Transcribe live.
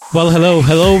Well,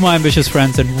 hello, my ambitious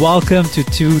friends, and welcome to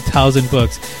 2000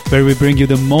 Books, where we bring you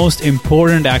the most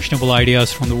important actionable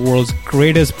ideas from the world's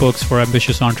greatest books for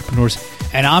ambitious entrepreneurs.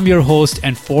 And I'm your host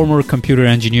and former computer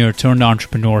engineer turned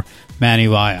entrepreneur, Manny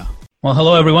Vaya. Well,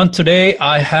 hello, everyone. Today,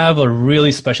 I have a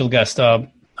really special guest.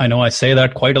 I know I say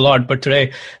that quite a lot, but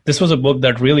today, this was a book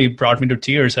that really brought me to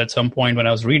tears at some point when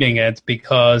I was reading it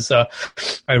because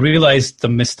I realized the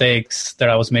mistakes that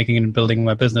I was making in building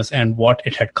my business and what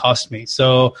it had cost me.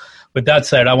 So with that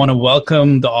said, I want to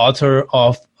welcome the author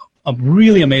of a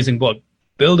really amazing book,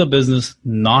 Build a Business,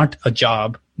 Not a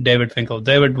Job, David Finkel.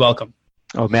 David, welcome.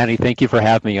 Oh, Manny, thank you for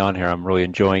having me on here. I'm really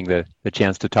enjoying the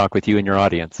chance to talk with you and your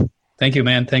audience. Thank you,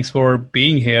 man. Thanks for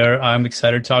being here. I'm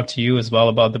excited to talk to you as well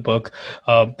about the book.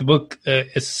 The book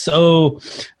is so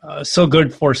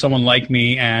good for someone like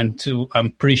me, and I'm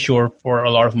pretty sure for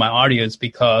a lot of my audience,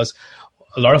 because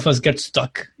a lot of us get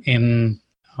stuck in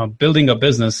building a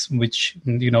business, which,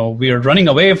 we are running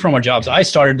away from our jobs. I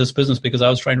started this business because I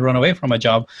was trying to run away from my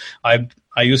job. I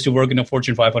used to work in a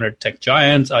Fortune 500 tech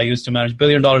giant. I used to manage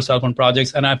billion-dollar cell phone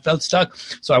projects, and I felt stuck.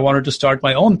 So I wanted to start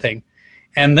my own thing.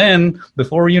 And then,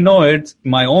 before you know it,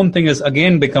 my own thing has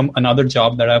again become another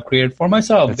job that I've created for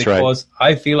myself. That's because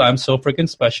right. I feel I'm so freaking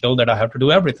special that I have to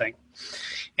do everything.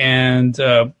 And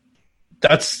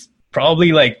that's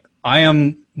probably I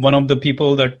am one of the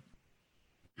people that,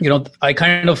 I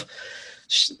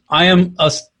am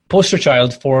a poster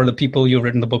child for the people you've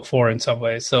written the book for in some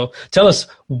ways. So tell us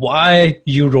why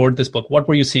you wrote this book. What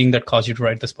were you seeing that caused you to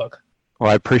write this book? Well,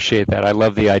 I appreciate that. I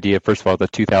love the idea. First of all, the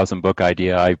 2000 book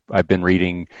idea. I've been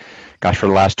reading, for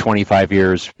the last 25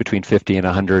 years, between 50 and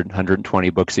 100, 120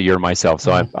 books a year myself.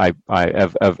 So I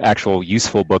have actual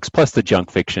useful books, plus the junk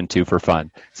fiction too for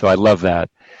fun. So I love that.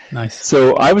 Nice.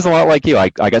 So I was a lot like you. I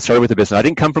got started with a business. I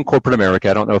didn't come from corporate America.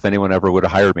 I don't know if anyone ever would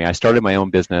have hired me. I started my own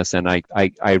business, and I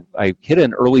hit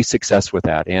an early success with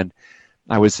that. And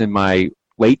I was in my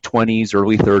late 20s,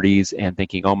 early 30s, and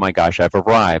thinking, oh my gosh, I've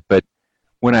arrived. But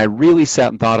when I really sat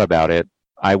and thought about it,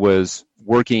 I was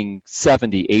working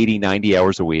 70, 80, 90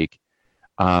 hours a week.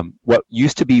 What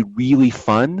used to be really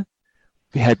fun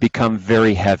had become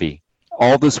very heavy.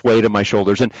 All this weight on my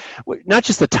shoulders. And not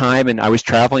just the time, and I was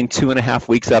traveling 2.5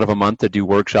 weeks out of a month to do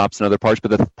workshops and other parts, but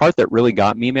the part that really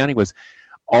got me, Manny, was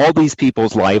all these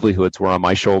people's livelihoods were on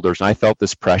my shoulders, and I felt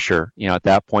this pressure. At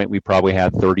that point, we probably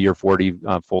had 30 or 40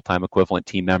 full-time equivalent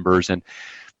team members, and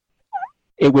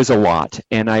it was a lot,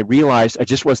 and I realized I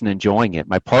just wasn't enjoying it.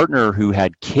 My partner, who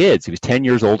had kids, he was 10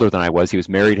 years older than I was. He was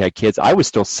married, had kids. I was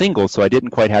still single, so I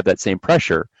didn't quite have that same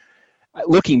pressure.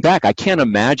 Looking back, I can't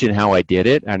imagine how I did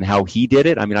it and how he did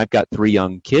it. I mean, I've got 3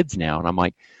 young kids now, and I'm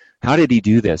like, how did he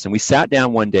do this? And we sat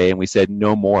down one day, and we said,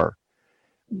 no more.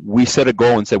 We set a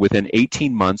goal and said, within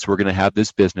 18 months, we're going to have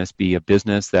this business be a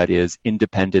business that is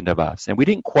independent of us. And we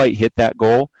didn't quite hit that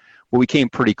goal, but we came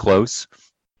pretty close.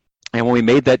 And when we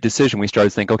made that decision, we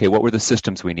started to think, okay, what were the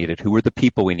systems we needed? Who were the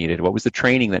people we needed? What was the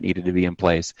training that needed to be in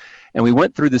place? And we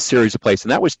went through this series of places,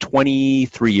 and that was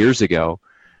 23 years ago.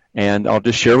 And I'll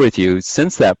just share with you,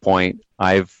 since that point,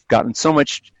 I've gotten so many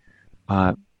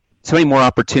more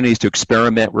opportunities to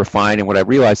experiment, refine, and what I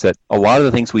realized that a lot of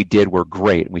the things we did were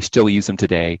great, and we still use them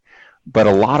today, but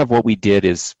a lot of what we did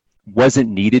wasn't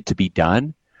needed to be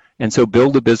done. And so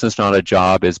Build a Business, Not a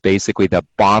Job is basically the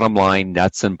bottom line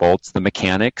nuts and bolts, the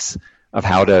mechanics of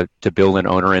how to build an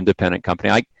owner-independent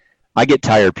company. I get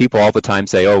tired. People all the time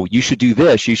say, oh, you should do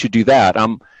this, you should do that.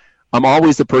 I'm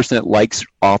always the person that likes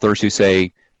authors who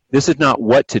say, this is not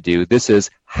what to do, this is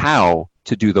how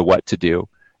to do the what to do.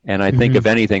 And I think, if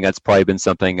anything, that's probably been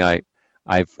something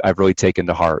I've really taken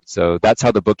to heart. So that's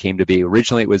how the book came to be.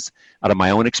 Originally, it was out of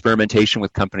my own experimentation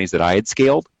with companies that I had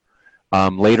scaled.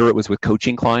 Later, it was with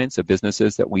coaching clients of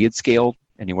businesses that we had scaled,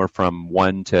 anywhere from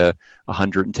 $1 to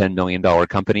 $110 million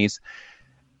companies.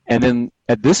 And then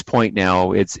at this point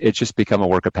now, it's just become a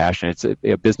work of passion.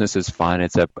 A business is fun.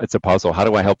 It's a puzzle. How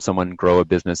do I help someone grow a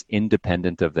business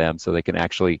independent of them so they can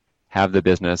actually have the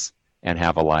business and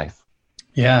have a life?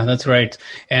 Yeah, that's right.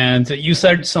 And you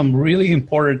said some really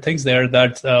important things there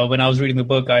that when I was reading the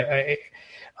book,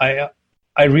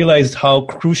 I realized how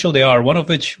crucial they are. One of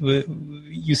which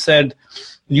you said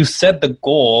you set the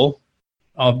goal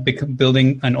of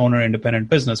building an owner-independent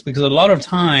business, because a lot of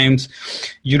times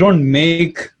you don't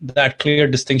make that clear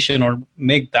distinction or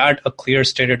make that a clear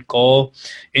stated goal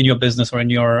in your business or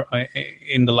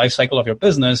in the life cycle of your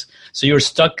business. So you're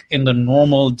stuck in the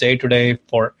normal day-to-day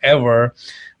forever.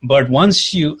 But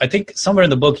I think somewhere in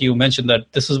the book you mentioned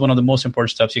that this is one of the most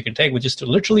important steps you can take, which is to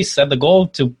literally set the goal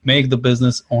to make the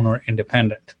business owner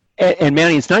independent. And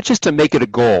Manny, it's not just to make it a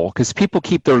goal, because people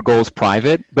keep their goals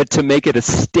private, but to make it a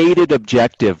stated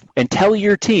objective and tell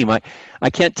your team. I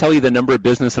can't tell you the number of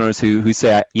business owners who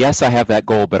say, yes, I have that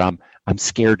goal, but I'm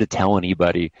scared to tell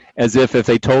anybody. As if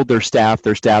they told their staff's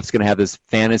going to have this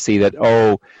fantasy that,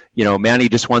 Manny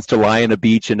just wants to lie on a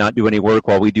beach and not do any work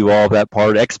while we do all of that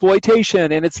part.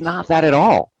 Exploitation, and it's not that at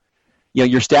all.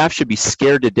 Your staff should be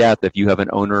scared to death if you have an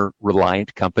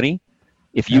owner-reliant company.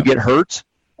 If you get hurt,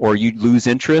 or you lose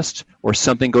interest, or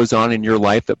something goes on in your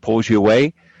life that pulls you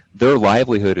away, their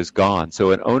livelihood is gone.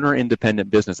 So an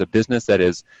owner-independent business, a business that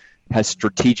has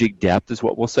strategic depth is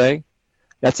what we'll say,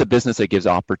 that's a business that gives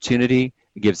opportunity,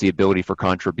 it gives the ability for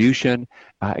contribution,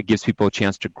 it gives people a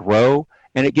chance to grow,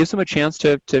 and it gives them a chance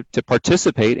to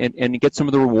participate and get some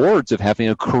of the rewards of having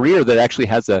a career that actually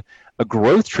has a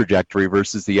growth trajectory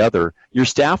versus the other. Your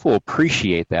staff will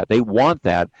appreciate that. They want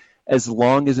that as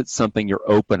long as it's something you're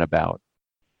open about.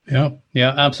 Yeah,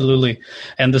 absolutely.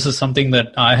 And this is something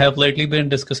that I have lately been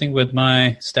discussing with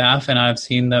my staff, and I've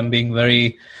seen them being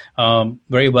very,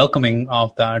 very welcoming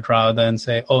of that, rather than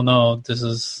say, oh no, this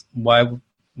is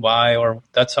why, or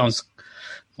that sounds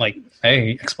like,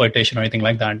 hey, exploitation or anything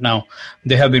like that. Now,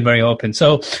 they have been very open.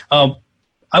 So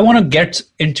I want to get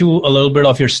into a little bit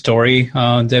of your story,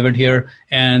 David, here,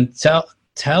 and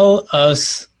tell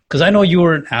us, because I know you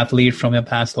were an athlete from your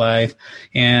past life,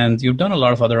 and you've done a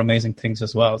lot of other amazing things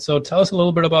as well. So tell us a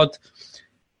little bit about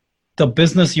the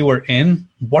business you were in.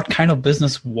 What kind of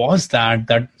business was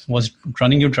that was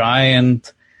running you dry, and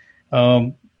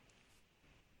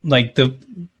like the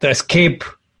escape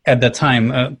at that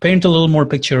time? Paint a little more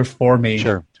picture for me.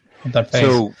 Sure. Of that phase.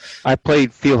 So I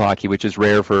played field hockey, which is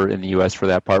rare in the U.S. for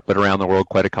that part, but around the world,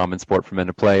 quite a common sport for men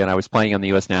to play. And I was playing on the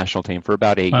U.S. national team for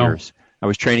about 8 years. I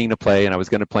was training to play, and I was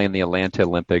going to play in the Atlanta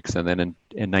Olympics. And then in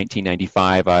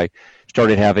 1995, I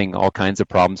started having all kinds of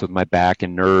problems with my back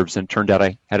and nerves, and turned out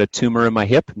I had a tumor in my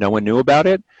hip. No one knew about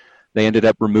it. They ended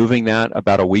up removing that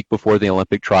about a week before the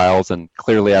Olympic trials, and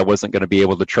clearly I wasn't going to be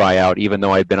able to try out, even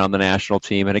though I'd been on the national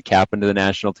team and had captained the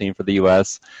national team for the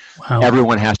U.S. Wow.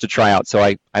 Everyone has to try out. So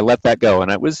I let that go, and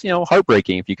it was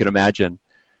heartbreaking, if you could imagine.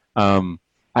 I'll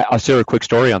share a quick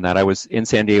story on that. I was in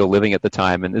San Diego living at the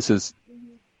time, and this is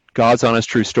God's honest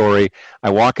true story. I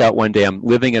walk out one day, I'm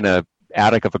living in a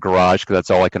attic of a garage because that's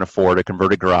all I can afford, a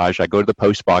converted garage. I go to the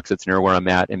post box that's near where I'm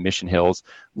at in Mission Hills.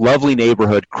 Lovely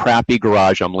neighborhood, crappy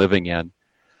garage I'm living in.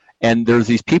 And there's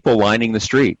these people lining the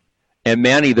street. And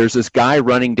Manny, there's this guy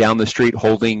running down the street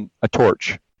holding a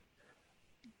torch.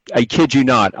 I kid you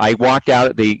not. I walked out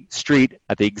at the street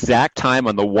at the exact time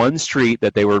on the one street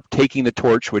that they were taking the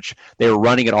torch, which they were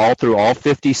running it all through all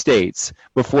 50 states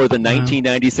before the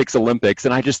 1996 Olympics.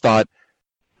 And I just thought,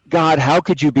 God, how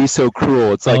could you be so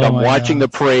cruel? It's like I'm watching the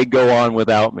parade go on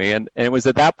without me. And it was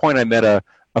at that point I met a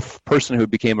person who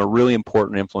became a really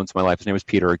important influence in my life. His name was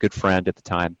Peter, a good friend at the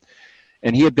time.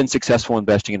 And he had been successful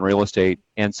investing in real estate.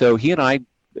 And so he and I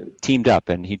teamed up,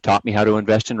 and he taught me how to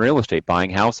invest in real estate,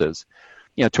 buying houses.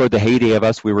 Toward the heyday of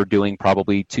us, we were doing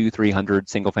probably 200-300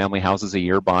 single-family houses a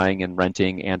year, buying and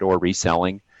renting and or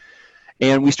reselling.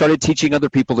 And we started teaching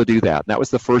other people to do that. And that was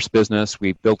the first business.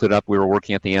 We built it up. We were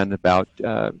working at the end about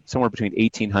somewhere between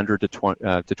 1,800 to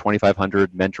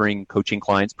 2,500 mentoring, coaching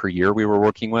clients per year we were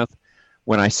working with.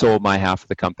 When I sold my half of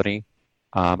the company,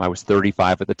 I was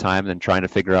 35 at the time, and trying to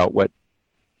figure out what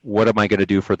am I going to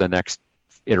do for the next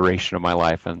iteration of my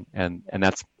life. And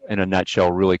that's, in a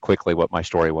nutshell, really quickly what my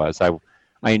story was.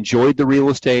 I enjoyed the real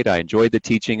estate. I enjoyed the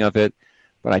teaching of it.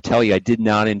 But I tell you, I did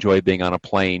not enjoy being on a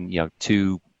plane,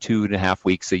 2.5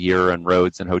 weeks a year on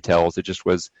roads and hotels. It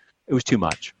was too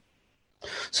much.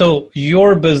 So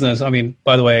your business, I mean,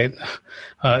 by the way,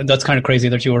 that's kind of crazy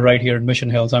that you were right here in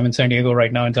Mission Hills. I'm in San Diego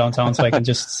right now in downtown, so I can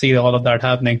just see all of that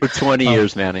happening. For 20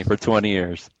 years, Manny, for 20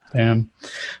 years. And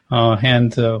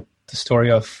the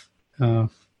story of the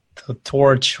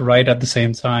torch right at the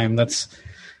same time. That's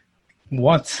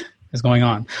what is going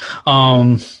on.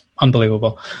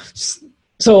 Unbelievable.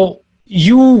 So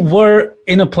you were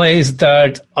in a place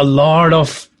that a lot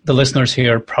of the listeners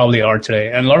here probably are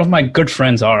today. And a lot of my good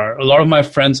friends are. A lot of my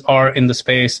friends are in the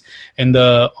space, in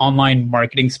the online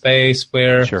marketing space,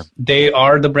 where they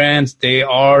are the brands, they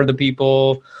are the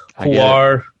people who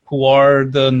are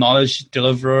the knowledge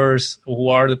deliverers, who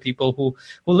are the people who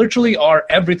literally are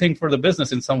everything for the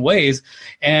business in some ways.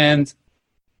 And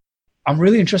I'm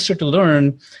really interested to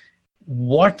learn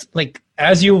what, like,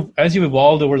 as you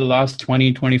evolved over the last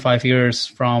 20, 25 years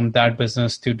from that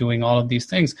business to doing all of these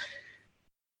things,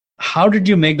 how did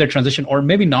you make that transition? Or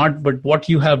maybe not, but what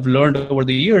you have learned over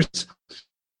the years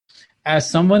as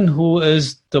someone who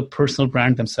is the personal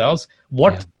brand themselves,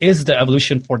 what is the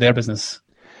evolution for their business?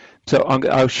 So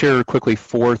I'll share quickly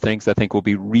 4 things I think will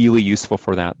be really useful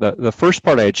for that. The first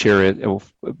part I'd share is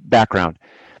background.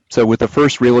 So with the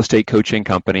first real estate coaching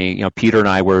company, Peter and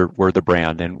I were the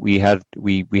brand, and we had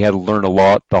to learn a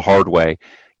lot the hard way.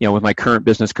 With my current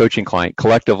business coaching client,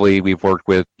 collectively we've worked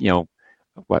with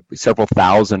several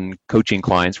thousand coaching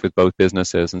clients with both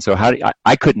businesses, and so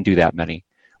I couldn't do that many.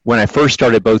 When I first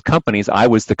started both companies, I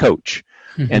was the coach.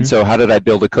 Mm-hmm. And so how did I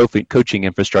build a coaching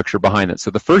infrastructure behind it?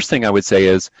 So the first thing I would say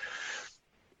is,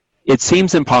 it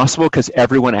seems impossible because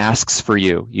everyone asks for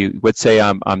you. You would say,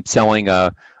 I'm selling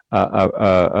a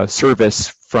service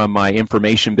from my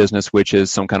information business, which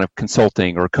is some kind of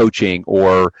consulting or coaching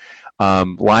or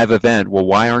live event. Well,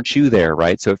 why aren't you there,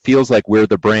 right? So it feels like we're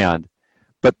the brand.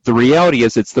 But the reality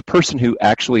is it's the person who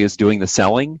actually is doing the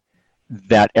selling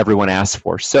that everyone asks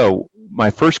for. So my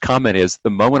first comment is, the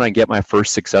moment I get my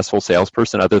first successful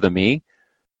salesperson other than me,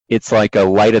 it's like a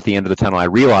light at the end of the tunnel. I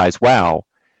realize, wow,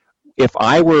 if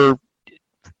I were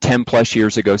 10 plus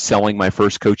years ago selling my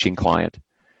first coaching client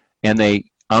and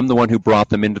I'm the one who brought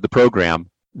them into the program,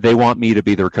 they want me to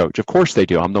be their coach. Of course they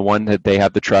do. I'm the one that they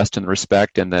have the trust and the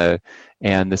respect and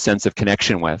the sense of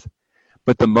connection with.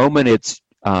 But the moment it's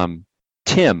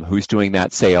Tim who's doing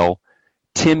that sale,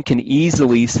 Tim can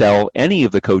easily sell any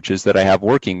of the coaches that I have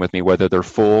working with me, whether they're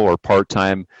full or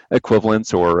part-time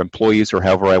equivalents or employees or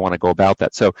however I want to go about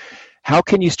that. So how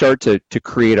can you start to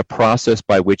create a process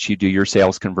by which you do your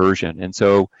sales conversion? And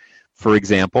so, for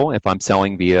example, if I'm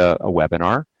selling via a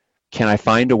webinar, can I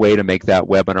find a way to make that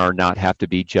webinar not have to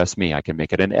be just me? I can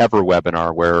make it an ever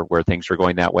webinar where things are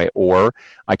going that way, or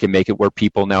I can make it where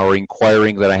people now are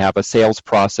inquiring that I have a sales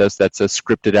process that's a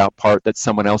scripted out part that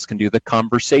someone else can do the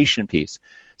conversation piece.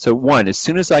 So one, as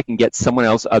soon as I can get someone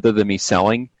else other than me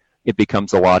selling, it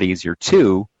becomes a lot easier.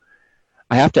 Two,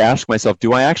 I have to ask myself,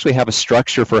 do I actually have a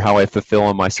structure for how I fulfill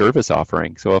on my service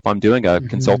offering? So if I'm doing a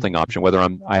consulting option, whether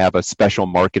I have a special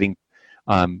marketing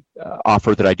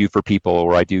offer that I do for people,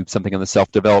 or I do something in the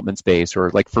self-development space, or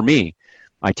like for me,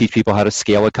 I teach people how to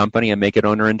scale a company and make it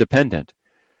owner independent.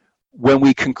 When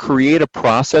we can create a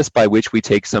process by which we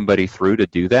take somebody through to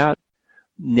do that,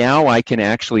 now I can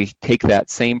actually take that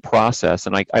same process,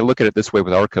 and I look at it this way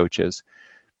with our coaches.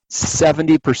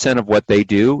 70% of what they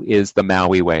do is the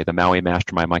Maui way, the Maui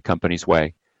Mastermind, my company's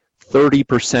way.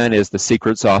 30% is the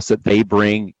secret sauce that they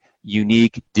bring,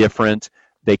 unique, different,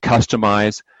 they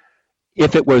customize.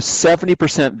 If it was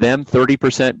 70% them,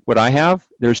 30% what I have,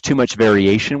 there's too much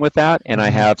variation with that, and I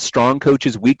have strong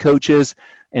coaches, weak coaches,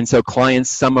 and so clients,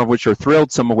 some of which are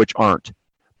thrilled, some of which aren't.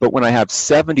 But when I have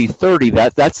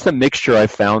 70-30, that's the mixture I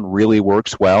found really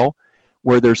works well,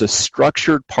 where there's a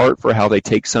structured part for how they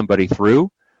take somebody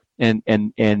through, and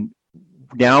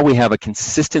now we have a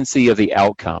consistency of the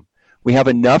outcome. We have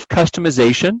enough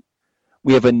customization,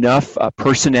 we have enough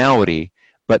personality,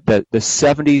 but the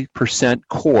 70%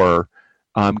 core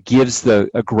gives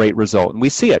a great result. And we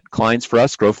see it. Clients for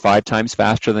us grow 5 times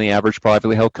faster than the average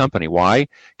privately held company. Why?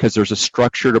 Because there's a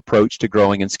structured approach to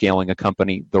growing and scaling a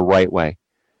company the right way.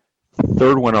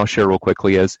 Third one I'll share real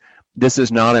quickly is, this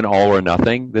is not an all or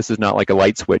nothing. This is not like a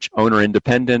light switch, owner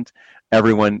independent,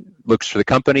 everyone looks for the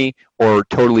company, or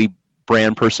totally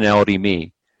brand personality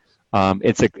me.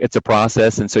 It's a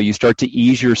process, and so you start to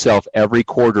ease yourself every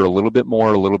quarter a little bit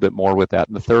more with that.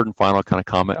 And the third and final kind of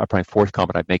comment, or probably fourth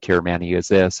comment I'd make here, Manny, is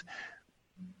this.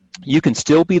 You can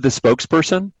still be the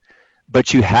spokesperson,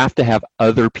 but you have to have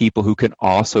other people who can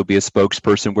also be a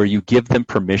spokesperson, where you give them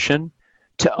permission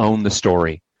to own the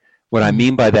story. What I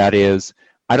mean by that is,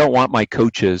 I don't want my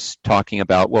coaches talking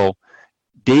about, well,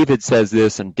 David says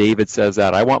this and David says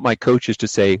that. I want my coaches to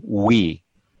say, we.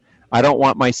 I don't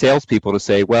want my salespeople to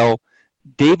say, well,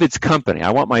 David's company.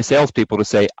 I want my salespeople to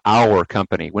say, our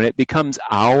company. When it becomes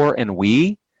our and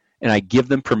we, and I give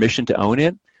them permission to own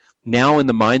it, now in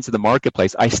the minds of the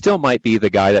marketplace, I still might be the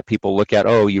guy that people look at,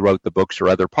 oh, you wrote the books or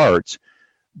other parts,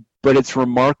 but it's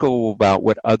remarkable about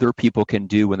what other people can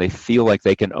do when they feel like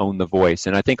they can own the voice.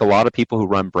 And I think a lot of people who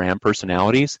run brand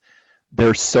personalities,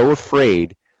 they're so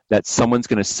afraid that someone's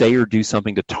going to say or do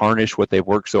something to tarnish what they've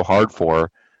worked so hard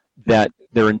for, that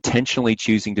they're intentionally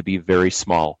choosing to be very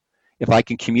small. If I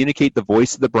can communicate the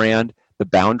voice of the brand, the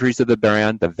boundaries of the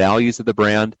brand, the values of the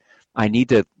brand, I need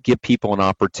to give people an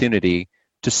opportunity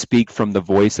to speak from the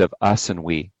voice of us and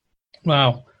we.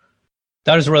 Wow.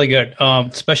 That is really good,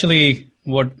 especially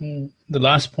what the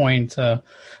last point,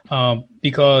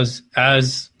 because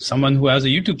as someone who has a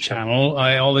YouTube channel,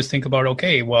 I always think about,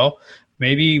 okay, well,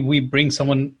 maybe we bring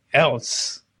someone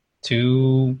else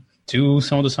to do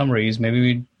some of the summaries. Maybe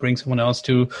we bring someone else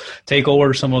to take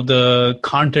over some of the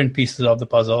content pieces of the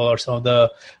puzzle, or some of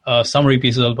the summary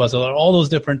pieces of the puzzle, or all those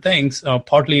different things,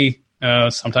 partly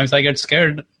sometimes I get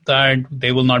scared that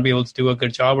they will not be able to do a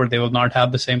good job or they will not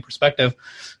have the same perspective.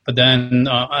 But then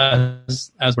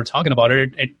as we're talking about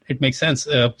it, it makes sense.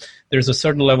 There's a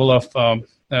certain level of,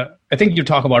 I think you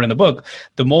talk about in the book,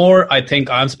 the more I think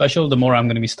I'm special, the more I'm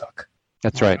going to be stuck.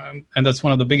 That's right. And that's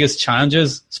one of the biggest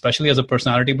challenges, especially as a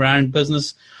personality brand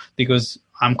business, because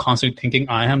I'm constantly thinking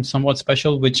I am somewhat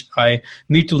special, which I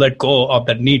need to let go of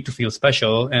that need to feel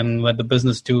special and let the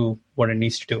business do what it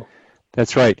needs to do.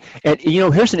 That's right. And,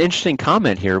 here's an interesting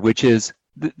comment here, which is,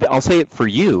 I'll say it for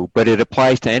you, but it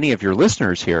applies to any of your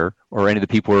listeners here or any of the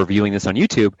people who are viewing this on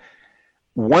YouTube.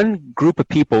 One group of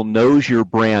people knows your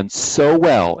brand so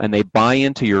well and they buy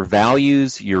into your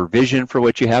values, your vision for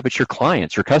what you have. It's your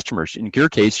clients, your customers, in your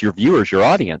case, your viewers, your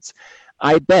audience.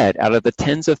 I bet out of the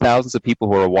tens of thousands of people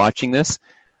who are watching this,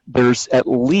 there's at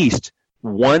least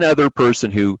one other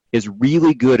person who is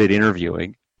really good at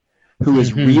interviewing, who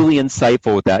is really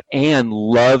insightful with that and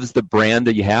loves the brand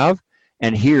that you have.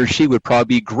 And he or she would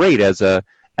probably be great as an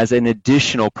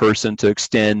additional person to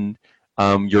extend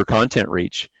your content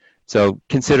reach. So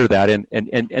consider that.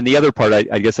 And the other part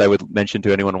I guess I would mention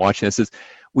to anyone watching this is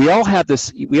we all have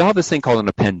this thing called an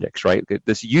appendix, right?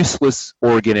 This useless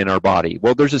organ in our body.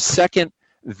 Well, there's a second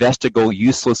vestigial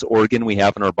useless organ we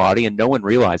have in our body, and no one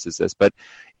realizes this, but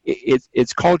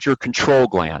it's called your control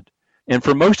gland. And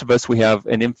for most of us, we have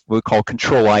we call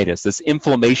controlitis, this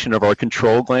inflammation of our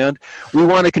control gland. We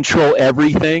want to control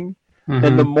everything.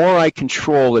 And the more I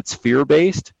control it's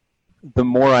fear-based, the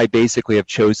more I basically have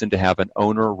chosen to have an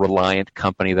owner-reliant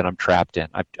company that I'm trapped in.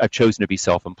 I've chosen to be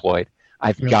self-employed.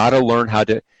 I've got to learn how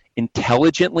to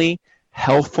intelligently,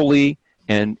 healthfully,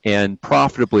 and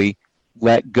profitably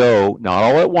let go, not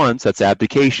all at once, that's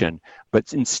abdication,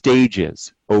 but in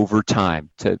stages over time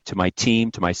to my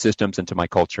team, to my systems, and to my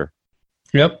culture.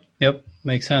 Yep,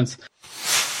 makes sense.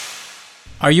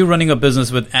 Are you running a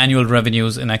business with annual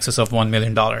revenues in excess of $1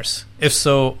 million? If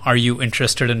so, are you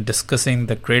interested in discussing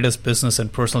the greatest business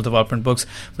and personal development books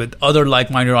with other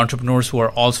like-minded entrepreneurs who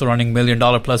are also running $1 million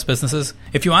plus businesses?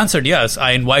 If you answered yes,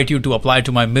 I invite you to apply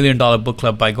to my $1 Million Book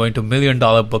Club by going to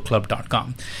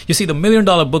milliondollarbookclub.com. You see, the $1 Million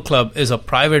Book Club is a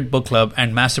private book club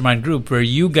and mastermind group where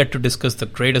you get to discuss the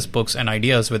greatest books and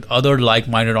ideas with other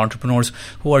like-minded entrepreneurs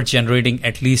who are generating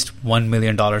at least $1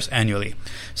 million annually.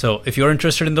 So if you're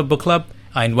interested in the book club,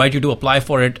 I invite you to apply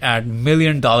for it at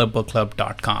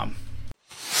milliondollarbookclub.com.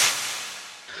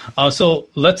 So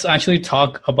let's actually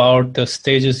talk about the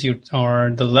stages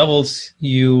or the levels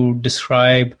you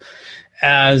describe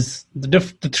as the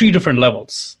three different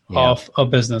levels of a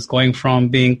business, going from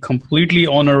being completely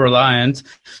owner reliant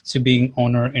to being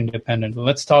owner independent.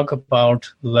 Let's talk about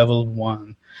level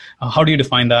one. How do you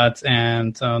define that?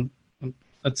 And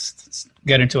let's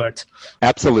get into it.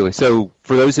 Absolutely. So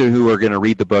for those who are going to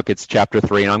read the book, it's chapter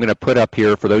 3. And I'm going to put up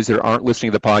here, for those that aren't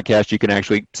listening to the podcast, you can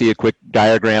actually see a quick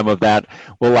diagram of that.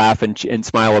 We'll laugh and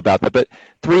smile about that. But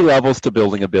 3 levels to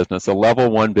building a business. A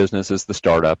level 1 business is the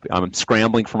startup. I'm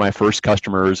scrambling for my first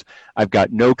customers. I've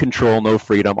got no control, no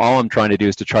freedom. All I'm trying to do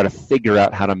is to try to figure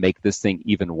out how to make this thing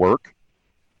even work.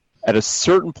 At a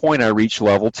certain point, I reach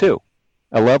level 2.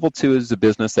 A level 2 is a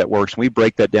business that works. And we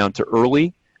break that down to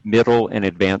early, middle, and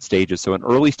advanced stages. So in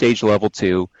early stage level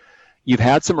 2, you've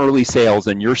had some early sales,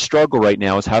 and your struggle right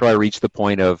now is how do I reach the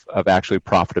point of actually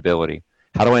profitability?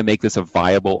 How do I make this a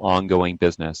viable, ongoing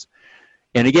business?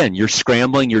 And again, you're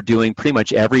scrambling, you're doing pretty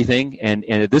much everything, and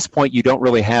at this point you don't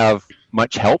really have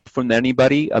much help from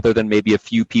anybody other than maybe a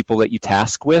few people that you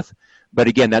task with. But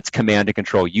again, that's command and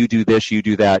control. You do this, you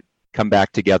do that, come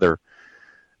back together.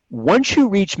 Once you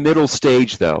reach middle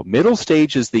stage, though, middle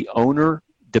stage is the owner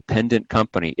dependent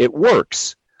company. It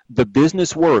works. The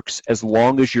business works as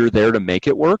long as you're there to make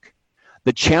it work.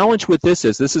 The challenge with this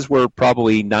is where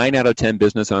probably 9 out of 10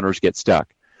 business owners get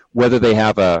stuck. Whether they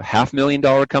have a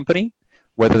 $500,000 company,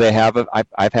 whether they have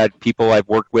I've had people I've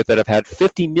worked with that have had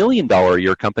 $50 million a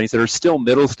year companies that are still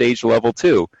middle stage level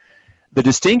 2. The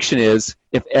distinction is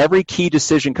if every key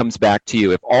decision comes back to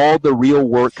you, if all the real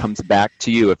work comes back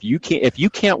to you, if you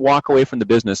can't walk away from the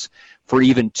business for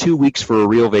even 2 weeks for a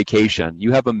real vacation,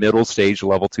 you have a middle stage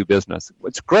level 2 business.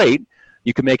 It's great.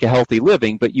 You can make a healthy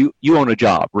living, but you own a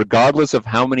job. Regardless of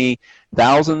how many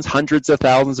thousands, hundreds of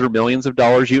thousands, or millions of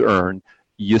dollars you earn,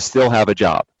 you still have a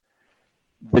job.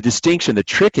 The distinction, the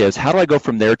trick is, how do I go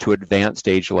from there to advanced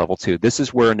stage level 2? This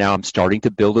is where now I'm starting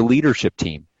to build a leadership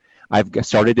team. I've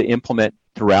started to implement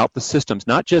throughout the systems,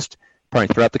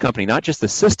 throughout the company, not just the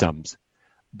systems,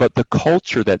 but the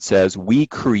culture that says we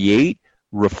create,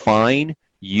 refine,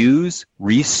 use,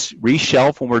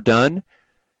 reshelf when we're done,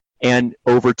 and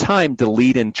over time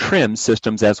delete and trim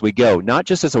systems as we go, not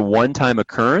just as a one-time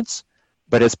occurrence,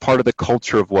 but as part of the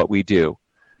culture of what we do.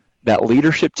 That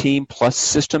leadership team plus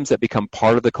systems that become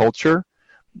part of the culture,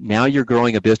 now you're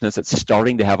growing a business that's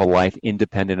starting to have a life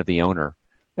independent of the owner.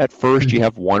 At first, you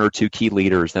have one or two key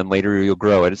leaders, then later you'll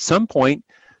grow. And at some point,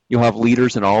 you'll have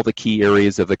leaders in all the key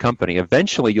areas of the company.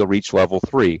 Eventually, you'll reach level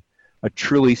 3, a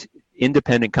truly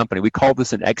independent company. We call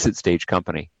this an exit stage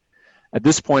company. At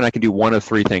this point, I can do one of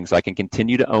 3 things. I can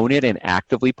continue to own it and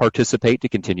actively participate to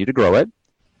continue to grow it.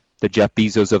 The Jeff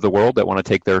Bezos of the world that want to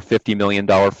take their $50 million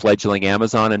fledgling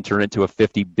Amazon and turn it into a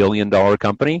 $50 billion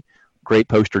company, great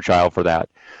poster child for that.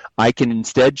 I can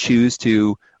instead choose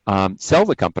to sell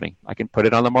the company. I can put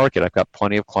it on the market. I've got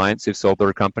plenty of clients who've sold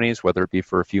their companies, whether it be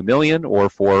for a few million or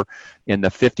for in the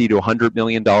 $50 to $100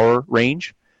 million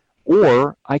range.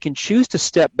 Or I can choose to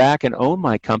step back and own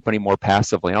my company more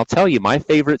passively. And I'll tell you, my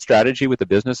favorite strategy with the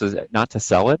business is not to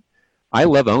sell it. I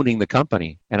love owning the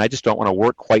company, and I just don't want to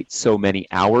work quite so many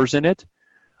hours in it.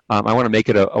 I want to make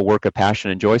it a work of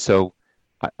passion and joy. So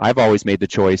I've always made the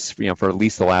choice, for at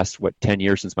least the last 10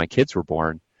 years since my kids were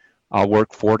born. I'll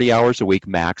work 40 hours a week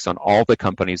max on all the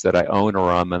companies that I own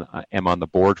or am on the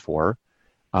board for,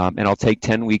 and I'll take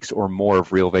 10 weeks or more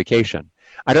of real vacation.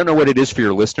 I don't know what it is for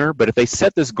your listener, but if they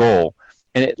set this goal,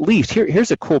 and at least,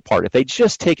 here's a cool part, if they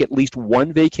just take at least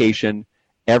one vacation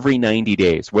every 90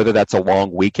 days, whether that's a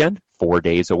long weekend, 4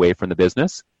 days away from the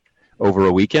business over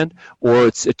a weekend, or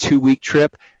it's a 2-week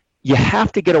trip, you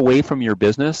have to get away from your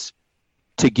business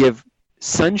to give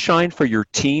sunshine for your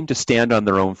team to stand on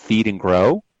their own feet and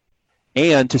grow,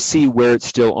 and to see where it's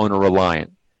still owner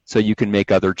reliant so you can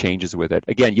make other changes with it.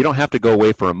 Again, you don't have to go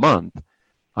away for a month,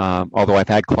 although I've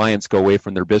had clients go away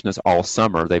from their business all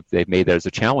summer. They've made that as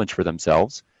a challenge for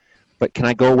themselves. But can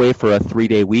I go away for a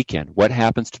 3-day weekend? What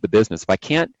happens to the business? If I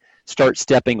can't start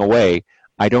stepping away,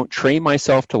 I don't train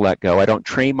myself to let go. I don't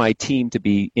train my team to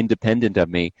be independent of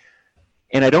me.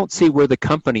 And I don't see where the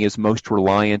company is most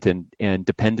reliant and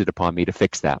dependent upon me to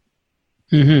fix that.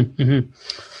 Mm-hmm, mm-hmm.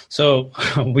 So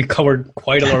we covered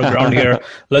quite a lot of ground here.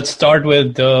 Let's start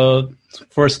with the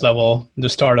first level, the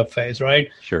startup phase, right?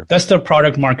 Sure. That's the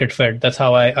product market fit. That's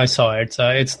how I saw it.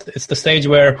 It's the stage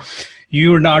where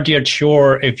you're not yet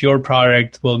sure if your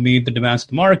product will meet the demands of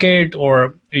the market,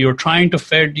 or you're trying to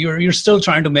fit. You're still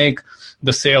trying to make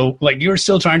the sale. Like, you're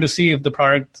still trying to see if the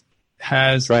product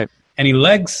has any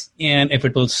legs and if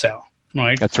it will sell.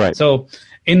 Right. That's right. So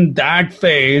in that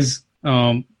phase,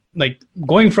 like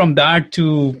going from that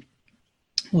to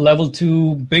level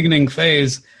 2 beginning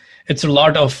phase, it's a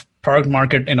lot of product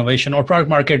market innovation or product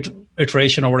market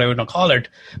iteration or whatever you want to call it.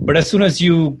 But as soon as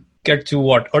you get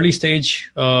to early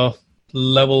stage,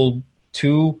 level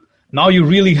 2, now you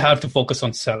really have to focus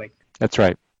on selling. That's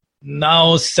right.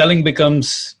 Now selling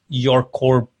becomes your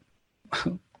core.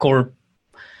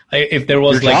 If there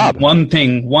was like one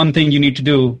thing you need to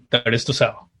do, that is to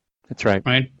sell. That's right.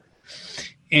 Right.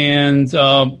 And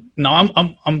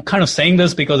now I'm kind of saying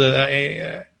this because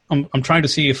I'm trying to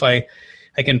see if I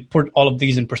can put all of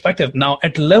these in perspective. Now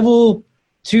at level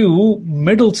 2,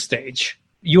 middle stage,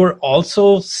 you're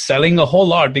also selling a whole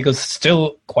lot because it's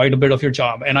still quite a bit of your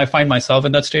job. And I find myself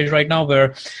in that stage right now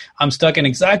where I'm stuck in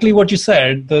exactly what you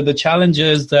said. The challenge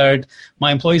is that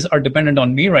my employees are dependent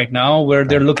on me right now, where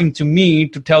they're looking to me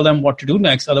to tell them what to do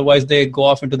next. Otherwise, they go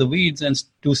off into the weeds and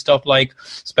do stuff like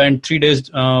spend 3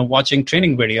 days watching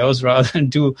training videos rather than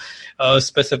do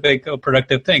specific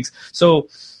productive things. So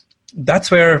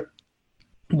that's where,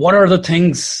 what are the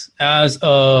things as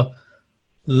a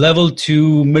level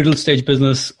 2 middle stage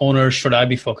business owner should I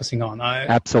be focusing on?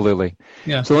 Absolutely.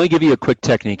 Yeah. So let me give you a quick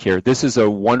technique here. This is a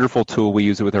wonderful tool we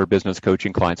use with our business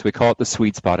coaching clients. We call it the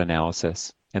sweet spot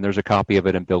analysis. And there's a copy of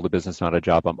it in Build a Business, Not a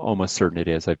Job. I'm almost certain it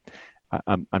is.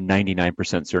 I'm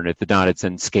 99% certain. If not, it's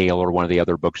in Scale or one of the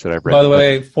other books that I've read. By the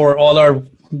way, for all our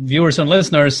viewers and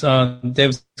listeners,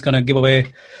 Dave's going to give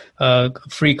away a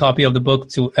free copy of the book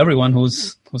to everyone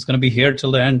who's going to be here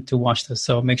till the end to watch this.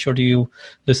 So make sure you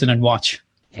listen and watch.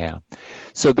 Yeah.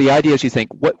 So the idea is you think,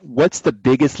 what's the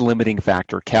biggest limiting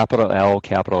factor, capital L,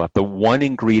 capital F, the one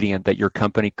ingredient that your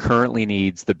company currently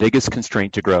needs, the biggest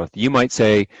constraint to growth? You might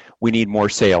say, we need more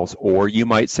sales, or you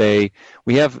might say,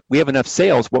 we have enough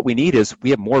sales. What we need is we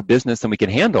have more business than we can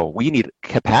handle. We need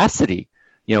capacity.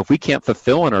 If we can't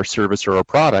fulfill on our service or our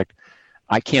product,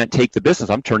 I can't take the business.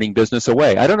 I'm turning business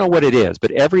away. I don't know what it is,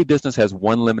 but every business has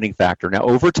one limiting factor. Now,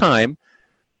 over time,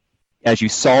 as you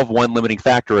solve one limiting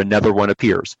factor, another one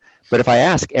appears. But if I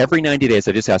ask every 90 days,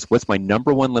 I just ask, what's my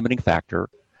number one limiting factor?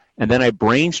 And then I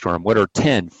brainstorm, what are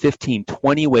 10, 15,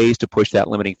 20 ways to push that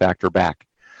limiting factor back?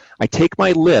 I take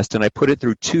my list and I put it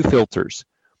through 2 filters.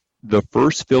 The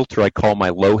first filter I call my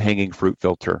low-hanging fruit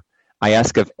filter. I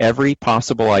ask of every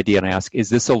possible idea, and I ask, is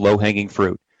this a low-hanging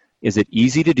fruit? Is it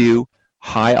easy to do?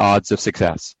 High odds of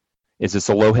success. Is this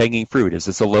a low-hanging fruit? Is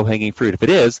this a low-hanging fruit? If it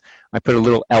is, I put a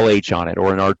little LH on it,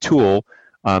 or in our tool,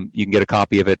 you can get a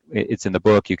copy of it. It's in the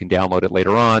book. You can download it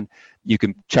later on. You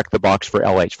can check the box for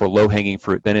LH, for low-hanging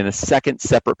fruit. Then in a second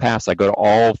separate pass, I go to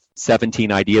all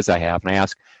 17 ideas I have, and I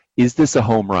ask, is this a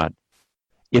home run?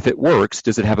 If it works,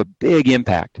 does it have a big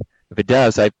impact? If it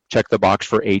does, I check the box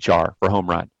for HR, for home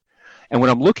run. And what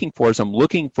I'm looking for is I'm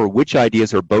looking for which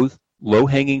ideas are both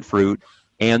low-hanging fruit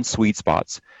and sweet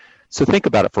spots. So think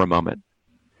about it for a moment.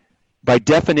 By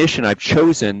definition, I've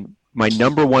chosen my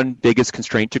number one biggest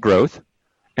constraint to growth,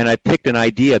 and I picked an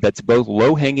idea that's both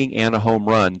low-hanging and a home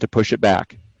run to push it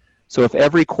back. So if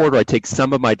every quarter I take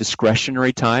some of my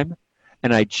discretionary time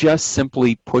and I just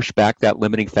simply push back that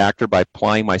limiting factor by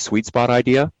applying my sweet spot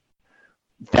idea,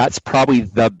 that's probably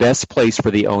the best place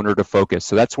for the owner to focus.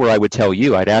 So that's where I would tell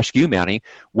you, I'd ask you, Manny,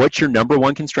 what's your number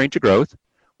one constraint to growth?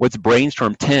 Let's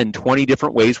brainstorm 10, 20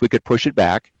 different ways we could push it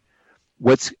back.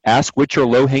 Let's ask which are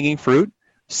low-hanging fruit.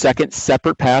 Second,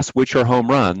 separate pass, which are home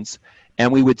runs.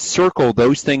 And we would circle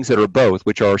those things that are both,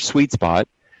 which are our sweet spot.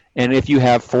 And if you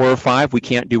have 4 or 5, we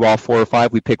can't do all 4 or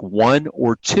 5. We pick 1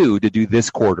 or 2 to do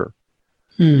this quarter.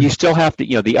 You still have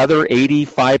to, the other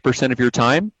 85% of your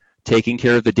time, taking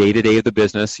care of the day-to-day of the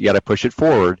business, you got to push it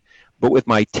forward. But with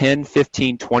my 10,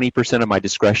 15, 20% of my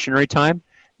discretionary time,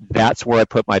 that's where I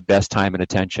put my best time and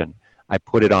attention. I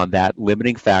put it on that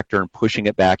limiting factor and pushing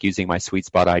it back using my sweet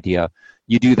spot idea.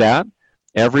 You do that,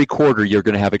 every quarter you're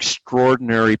going to have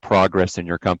extraordinary progress in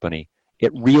your company.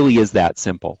 It really is that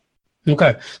simple.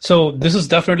 Okay. So this is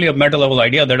definitely a meta level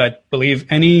idea that I believe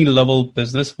any level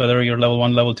business, whether you're level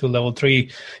 1, level 2, level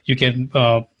 3, you can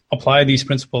apply these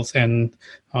principles and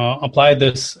apply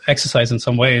this exercise in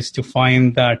some ways to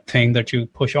find that thing that you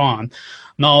push on.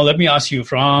 Now, let me ask you,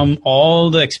 from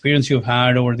all the experience you've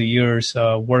had over the years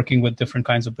working with different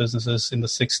kinds of businesses in the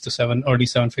 6 to 7, early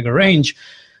 7-figure range,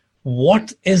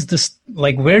 what is this,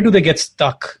 like, where do they get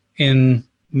stuck in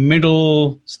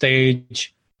middle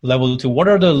stage, level 2? What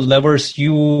are the levers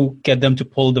you get them to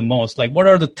pull the most? Like, what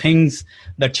are the things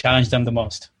that challenge them the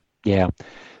most? Yeah.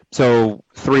 So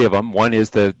 3 of them. One is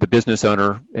the business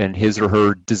owner and his or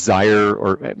her desire,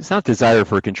 or it's not desire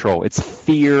for control. It's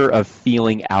fear of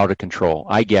feeling out of control.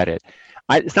 I get it.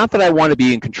 It's not that I want to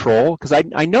be in control, because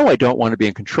I know I don't want to be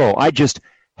in control. I just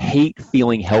hate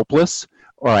feeling helpless,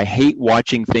 or I hate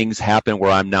watching things happen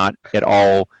where I'm not at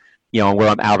all, where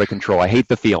I'm out of control. I hate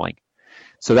the feeling.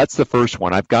 So that's the first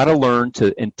one. I've got to learn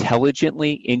to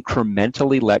intelligently,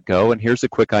 incrementally let go. And here's a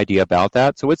quick idea about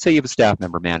that. So let's say you have a staff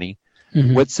member, Manny.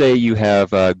 Mm-hmm. Let's say you have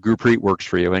Gurpreet works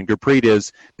for you, and Gurpreet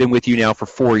has been with you now for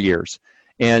 4 years.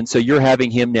 And so you're having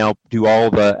him now do all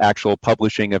the actual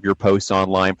publishing of your posts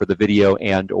online for the video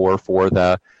and or for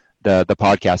the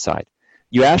podcast side.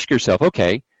 You ask yourself,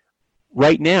 okay,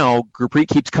 right now Gurpreet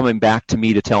keeps coming back to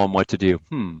me to tell him what to do.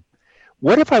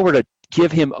 What if I were to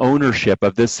give him ownership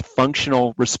of this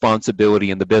functional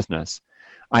responsibility in the business?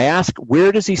 I ask,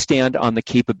 where does he stand on the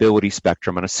capability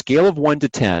spectrum? On a scale of 1 to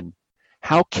 10,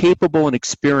 how capable and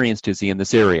experienced is he in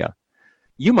this area?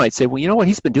 You might say, well, you know what?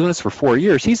 He's been doing this for 4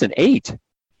 years. He's an 8.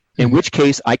 In which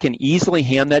case, I can easily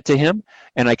hand that to him,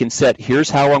 and I can set, here's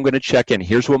how I'm going to check in.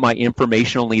 Here's what my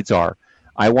informational needs are.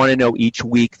 I want to know each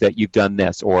week that you've done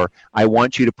this, or I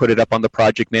want you to put it up on the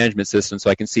project management system so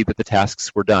I can see that the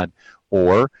tasks were done.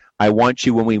 Or I want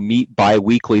you, when we meet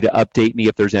bi-weekly, to update me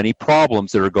if there's any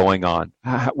problems that are going on.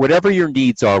 Whatever your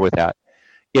needs are with that.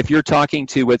 If you're talking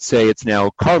to, let's say it's now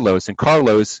Carlos, and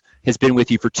Carlos has been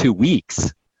with you for 2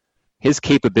 weeks, his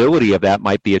capability of that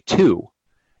might be a 2.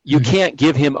 You can't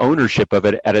give him ownership of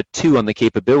it at a 2 on the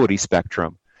capability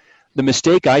spectrum. The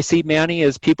mistake I see, Manny,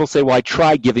 is people say, well, I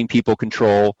tried giving people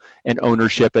control and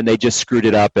ownership, and they just screwed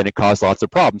it up, and it caused lots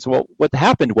of problems. Well, what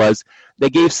happened was they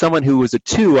gave someone who was a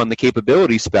 2 on the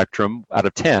capability spectrum out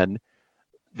of 10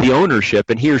 the ownership,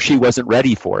 and he or she wasn't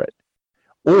ready for it.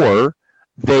 Or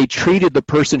they treated the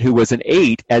person who was an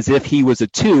 8 as if he was a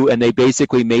 2, and they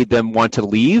basically made them want to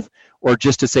leave, or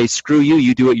just to say, screw you,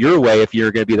 you do it your way if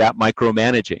you're going to be that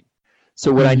micromanaging.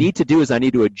 So what I need to do is I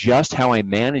need to adjust how I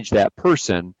manage that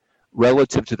person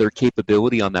relative to their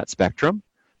capability on that spectrum.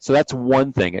 So that's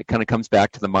one thing. It kind of comes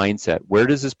back to the mindset. Where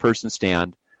does this person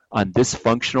stand on this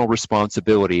functional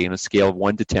responsibility in a scale of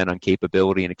 1 to 10 on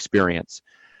capability and experience?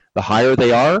 The higher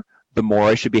they are, the more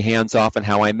I should be hands-off in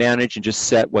how I manage and just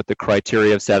set what the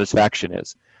criteria of satisfaction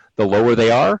is. The lower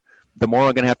they are, the more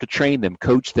I'm going to have to train them,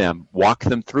 coach them, walk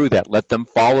them through that, let them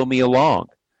follow me along.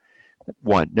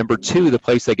 1. Number 2, the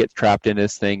place they get trapped in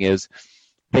this thing is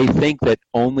they think that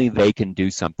only they can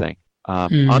do something.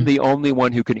 I'm the only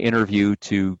one who can interview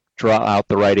to draw out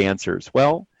the right answers.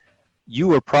 Well,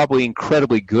 you are probably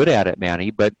incredibly good at it,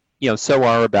 Manny, but so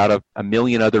are about a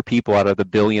million other people out of the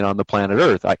billion on the planet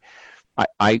Earth.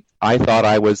 I thought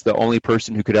I was the only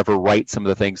person who could ever write some of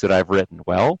the things that I've written.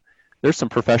 Well, there's some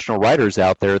professional writers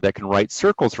out there that can write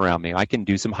circles around me. I can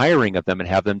do some hiring of them and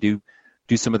have them do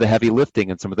some of the heavy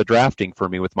lifting and some of the drafting for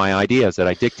me with my ideas that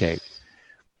I dictate.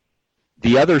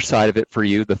 The other side of it for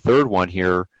you, the third one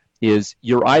here, is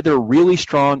you're either really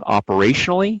strong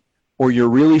operationally or you're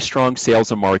really strong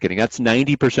sales and marketing. That's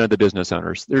 90% of the business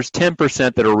owners. There's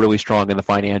 10% that are really strong in the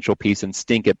financial piece and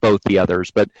stink at both the others,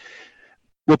 but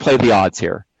we'll play the odds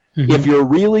here. Mm-hmm. If you're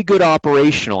really good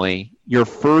operationally, your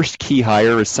first key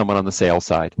hire is someone on the sales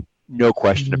side. No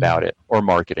question about it, or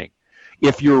marketing.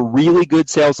 If you're really good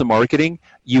sales and marketing,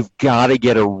 you've got to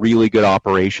get a really good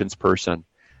operations person.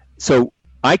 So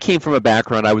I came from a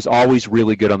background, I was always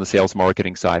really good on the sales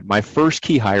marketing side. My first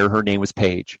key hire, her name was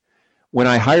Paige. When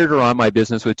I hired her on, my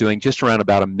business was doing just around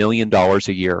about $1 million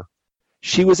a year.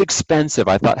 She was expensive.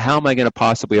 I thought, how am I going to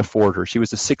possibly afford her? She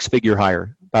was a six-figure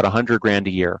hire, about $100,000 a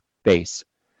year base.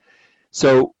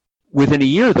 So within a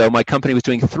year, though, my company was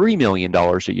doing $3 million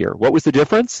a year. What was the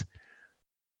difference?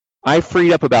 I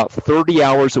freed up about 30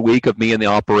 hours a week of me in the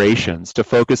operations to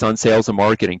focus on sales and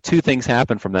marketing. Two things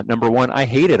happened from that. Number one, I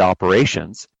hated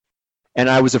operations. And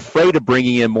I was afraid of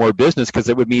bringing in more business because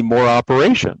it would mean more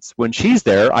operations. When she's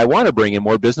there, I want to bring in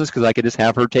more business because I could just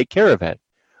have her take care of it.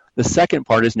 The second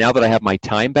part is now that I have my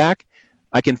time back,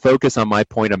 I can focus on my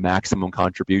point of maximum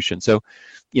contribution. So,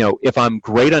 if I'm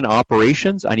great on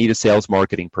operations, I need a sales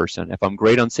marketing person. If I'm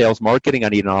great on sales marketing, I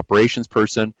need an operations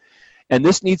person. And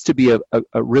this needs to be a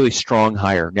really strong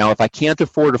hire. Now, if I can't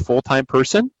afford a full-time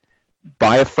person,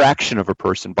 buy a fraction of a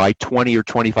person, buy 20 or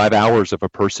 25 hours of a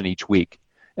person each week.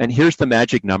 And here's the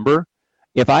magic number.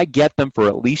 If I get them for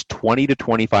at least 20 to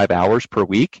 25 hours per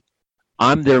week,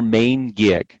 I'm their main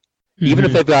gig, even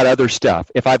if they've got other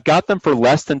stuff. If I've got them for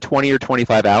less than 20 or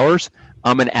 25 hours,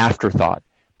 I'm an afterthought.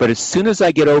 But as soon as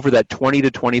I get over that 20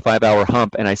 to 25 hour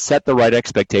hump and I set the right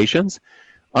expectations,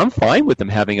 I'm fine with them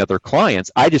having other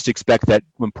clients. I just expect that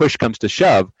when push comes to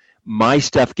shove, my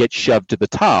stuff gets shoved to the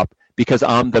top because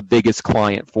I'm the biggest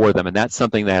client for them. And that's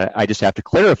something that I just have to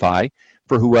clarify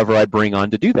for whoever I bring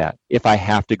on to do that, if I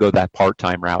have to go that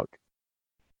part-time route.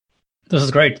 This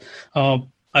is great.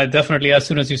 I definitely, as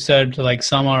soon as you said, like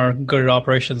some are good at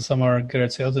operations, some are good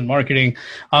at sales and marketing.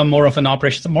 I'm more of an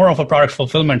operations, more of a product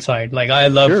fulfillment side. Like I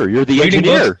love you're the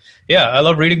engineer. Books. Yeah, I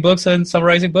love reading books and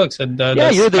summarizing books. And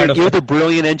you're the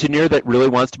brilliant engineer that really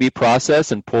wants to be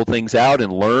processed and pull things out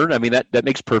and learn. I mean, that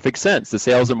makes perfect sense. The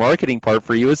sales and marketing part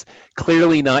for you is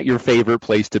clearly not your favorite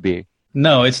place to be.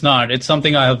 No, it's not. It's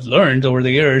something I have learned over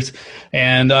the years,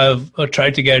 and I've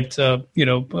tried to get,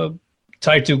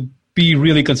 tried to be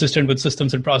really consistent with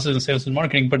systems and process and sales and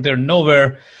marketing, but they're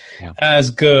nowhere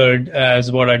as good as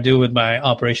what I do with my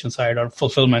operations side or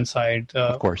fulfillment side.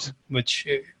 Of course. Which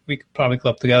we could probably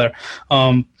club together.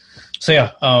 I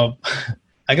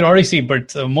can already see,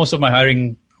 but most of my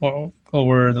hiring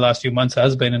over the last few months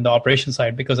has been in the operations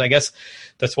side because I guess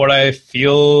that's what I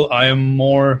feel I am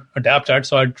more adept at.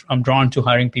 So I'm drawn to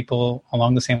hiring people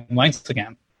along the same lines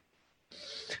again.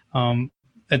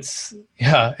 It's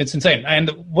insane. And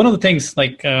one of the things,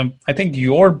 I think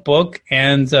your book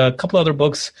and a couple other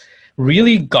books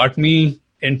really got me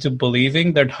into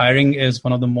believing that hiring is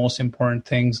one of the most important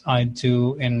things I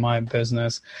do in my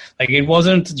business. Like it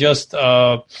wasn't just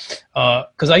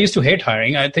because I used to hate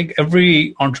hiring. I think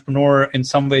every entrepreneur in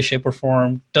some way, shape, or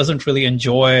form doesn't really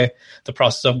enjoy the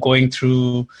process of going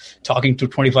through talking to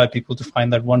 25 people to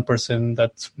find that one person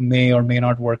that may or may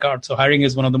not work out. So hiring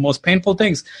is one of the most painful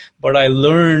things. But I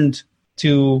learned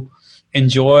to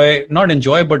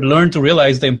learn to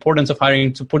realize the importance of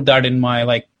hiring, to put that in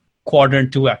my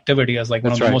quadrant 2 activity as one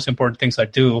of the most important things I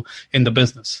do in the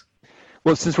business.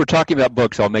 Well, since we're talking about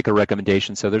books, I'll make a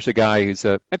recommendation. So there's a guy who's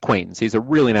an acquaintance. He's a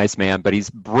really nice man, but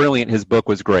he's brilliant. His book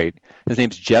was great. His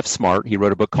name's Jeff Smart. He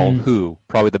wrote a book called Who,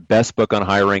 probably the best book on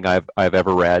hiring I've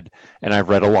ever read, and I've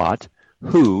read a lot.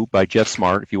 Who by Jeff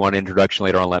Smart. If you want an introduction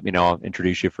later on, let me know. I'll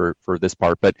introduce you for this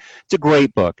part. But it's a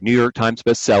great book, New York Times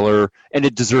bestseller, and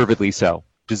it deservedly so.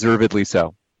 Deservedly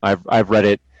so. I've read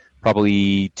it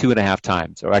probably 2.5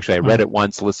 times. Or actually, I read it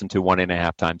once, listened to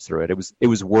 1.5 times through it. It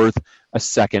was worth a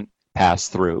second pass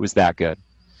through. It was that good.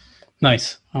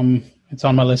 Nice. It's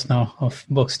on my list now of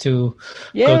books to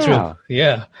go through.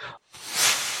 Yeah.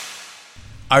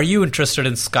 Are you interested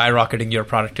in skyrocketing your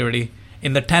productivity?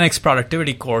 In the 10x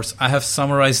Productivity course, I have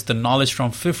summarized the knowledge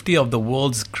from 50 of the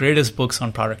world's greatest books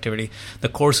on productivity. The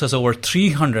course has over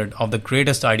 300 of the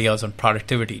greatest ideas on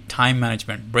productivity, time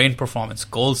management, brain performance,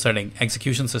 goal setting,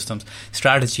 execution systems,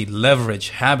 strategy, leverage,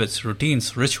 habits,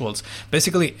 routines, rituals,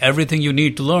 basically everything you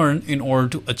need to learn in order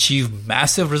to achieve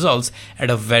massive results at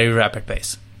a very rapid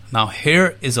pace. Now,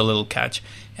 here is a little catch.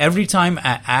 Every time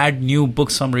I add new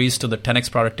book summaries to the 10x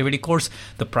Productivity course,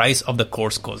 the price of the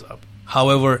course goes up.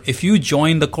 However, if you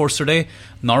join the course today,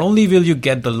 not only will you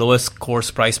get the lowest course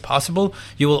price possible,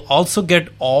 you will also get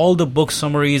all the book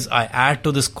summaries I add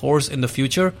to this course in the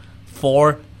future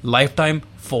for lifetime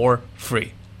for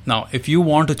free. Now, if you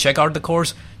want to check out the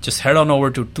course, just head on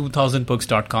over to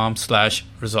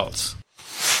 2000books.com/results.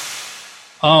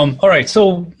 All right,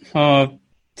 so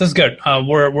this is good.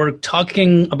 We're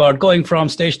talking about going from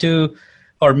stage 2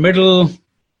 or middle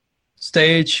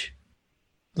stage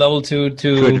level 2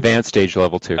 to advanced stage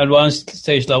level 2. Advanced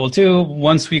stage level 2.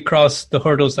 Once we cross the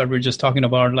hurdles that we're just talking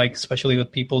about, like especially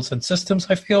with peoples and systems,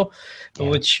 I feel,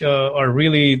 which are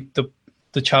really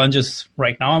the challenges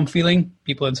right now I'm feeling,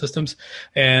 people and systems.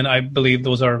 And I believe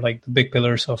those are like the big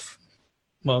pillars of,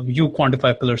 well, you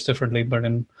quantify pillars differently, but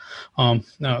in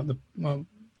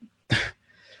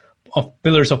of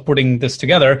pillars of putting this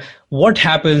together. What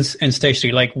happens in stage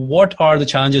 3? Like, what are the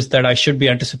challenges that I should be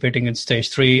anticipating in stage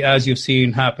 3, as you've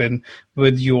seen happen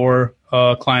with your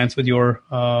clients, with your...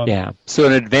 So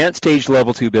in advanced stage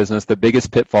level 2 business, the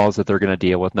biggest pitfalls that they're going to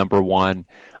deal with, number one,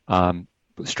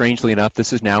 strangely enough,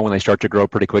 this is now when they start to grow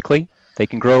pretty quickly. They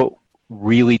can grow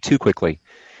really too quickly.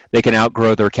 They can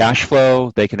outgrow their cash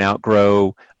flow. They can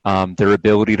outgrow their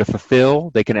ability to fulfill.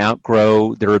 They can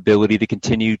outgrow their ability to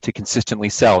continue to consistently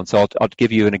sell. And so I'll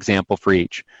give you an example for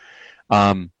each.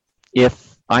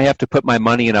 If I have to put my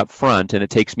money in up front and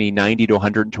it takes me 90 to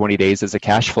 120 days as a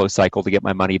cash flow cycle to get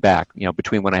my money back,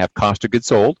 between when I have cost of goods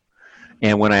sold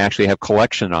and when I actually have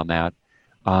collection on that,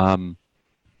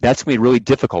 that's going to be really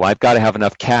difficult. I've got to have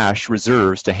enough cash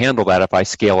reserves to handle that if I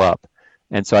scale up.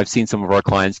 And so I've seen some of our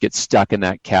clients get stuck in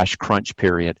that cash crunch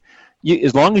period.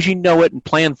 As long as you know it and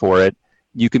plan for it,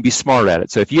 you can be smart at it.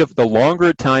 So if you have the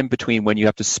longer time between when you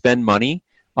have to spend money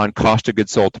on cost of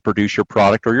goods sold to produce your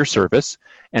product or your service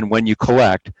and when you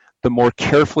collect, the more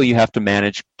carefully you have to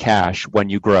manage cash when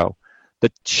you grow.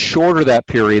 The shorter that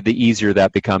period, the easier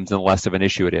that becomes and the less of an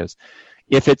issue it is.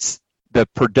 If it's the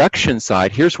production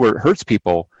side, here's where it hurts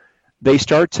people. They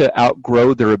start to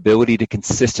outgrow their ability to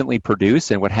consistently produce,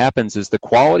 and what happens is the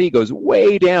quality goes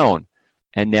way down.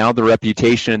 And now the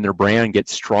reputation and their brand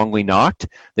gets strongly knocked.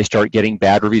 They start getting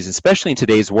bad reviews, especially in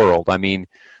today's world. I mean,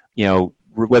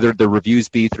 whether the reviews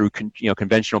be through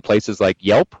conventional places like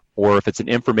Yelp, or if it's an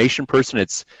information person,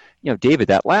 it's, David,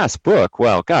 that last book,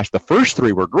 well, gosh, the first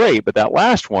 3 were great, but that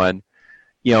last one,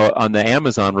 on the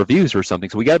Amazon reviews or something.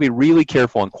 So we got to be really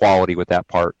careful on quality with that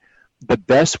part. The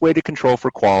best way to control for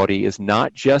quality is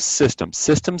not just systems.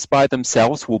 Systems by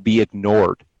themselves will be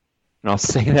ignored. And I'll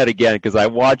say that again because I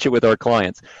watch it with our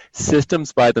clients.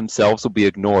 Systems by themselves will be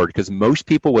ignored because most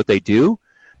people, what they do,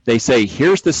 they say,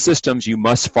 here's the systems you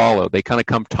must follow. They kind of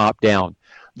come top down.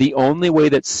 The only way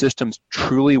that systems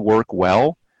truly work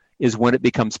well is when it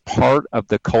becomes part of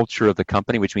the culture of the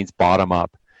company, which means bottom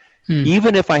up.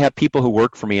 Even if I have people who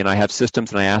work for me and I have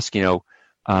systems and I ask,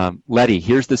 Letty,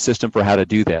 here's the system for how to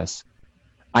do this.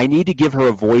 I need to give her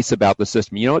a voice about the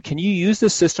system. You know what? Can you use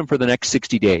this system for the next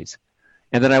 60 days?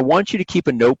 And then I want you to keep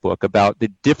a notebook about the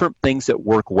different things that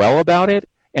work well about it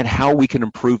and how we can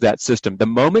improve that system. The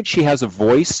moment she has a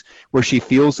voice where she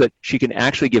feels that she can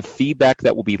actually give feedback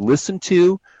that will be listened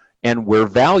to and where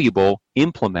valuable,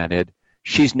 implemented,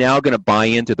 she's now going to buy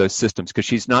into those systems because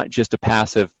she's not just a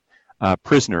passive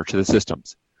prisoner to the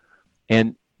systems.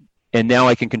 And now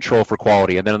I can control for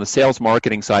quality. And then on the sales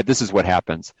marketing side, this is what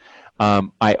happens.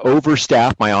 I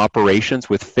overstaff my operations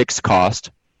with fixed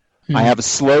cost. I have a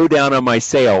slowdown on my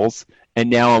sales, and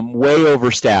now I'm way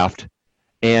overstaffed.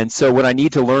 And so what I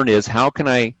need to learn is how can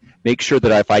I make sure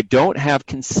that if I don't have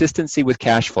consistency with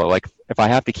cash flow, like if I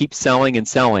have to keep selling and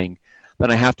selling,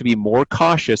 then I have to be more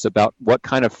cautious about what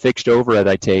kind of fixed overhead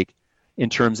I take in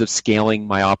terms of scaling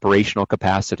my operational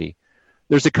capacity.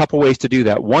 There's a couple ways to do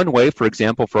that. One way, for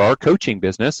example, for our coaching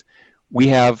business, we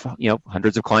have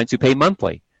hundreds of clients who pay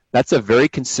monthly. That's a very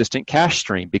consistent cash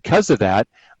stream. Because of that,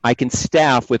 I can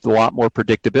staff with a lot more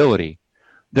predictability.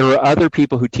 There are other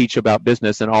people who teach about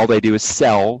business and all they do is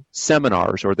sell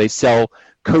seminars or they sell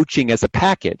coaching as a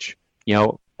package,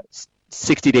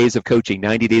 60 days of coaching,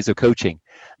 90 days of coaching.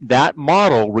 That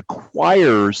model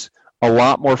requires a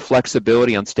lot more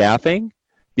flexibility on staffing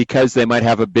because they might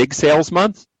have a big sales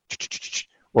month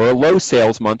or a low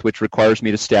sales month, which requires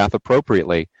me to staff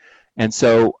appropriately. And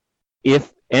so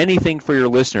if anything for your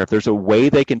listener, if there's a way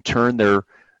they can turn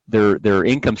their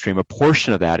income stream, a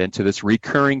portion of that, into this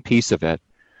recurring piece of it,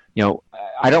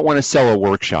 I don't want to sell a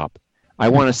workshop. I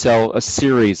want to sell a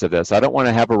series of this. I don't want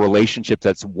to have a relationship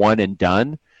that's one and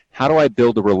done. How do I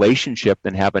build a relationship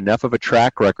and have enough of a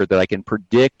track record that I can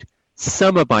predict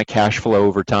some of my cash flow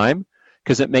over time?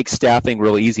 Because it makes staffing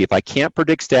real easy. If I can't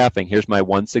predict staffing, here's my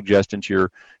one suggestion to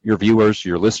your viewers,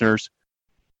 your listeners.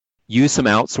 Use some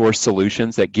outsourced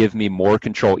solutions that give me more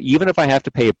control, even if I have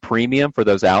to pay a premium for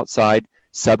those outside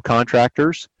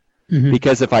subcontractors. Mm-hmm.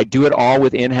 Because if I do it all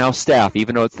with in-house staff,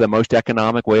 even though it's the most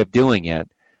economic way of doing it,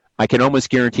 I can almost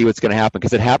guarantee what's going to happen,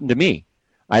 because it happened to me.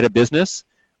 I had a business.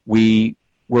 We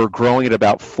were growing at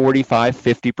about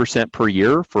 45-50% per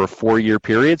year for a 4-year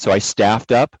period, so I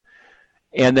staffed up.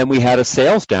 And then we had a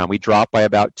sales down. We dropped by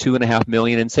about $2.5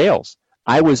 million in sales.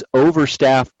 I was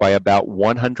overstaffed by about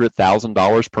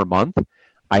 $100,000 per month.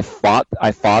 I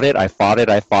fought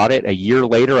it. A year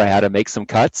later, I had to make some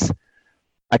cuts.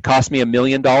 It cost me $1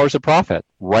 million of profit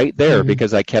right there, mm-hmm.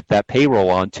 because I kept that payroll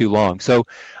on too long. So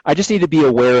I just need to be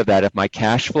aware of that. If my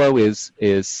cash flow is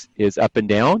up and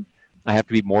down, I have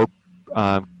to be more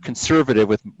conservative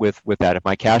with that. If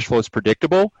my cash flow is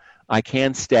predictable, I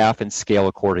can staff and scale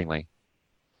accordingly.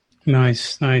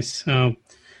 Nice.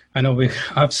 I know we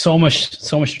have so much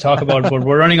to talk about, but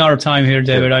we're running out of time here,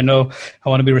 David. I know I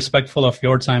want to be respectful of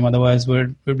your time. Otherwise, we'll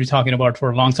be talking about it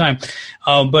for a long time.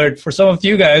 But for some of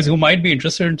you guys who might be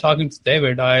interested in talking to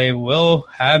David, I will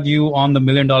have you on the $1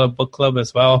 Million Book Club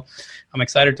as well. I'm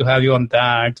excited to have you on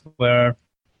that, where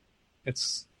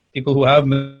it's people who have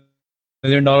 $1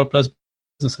 million plus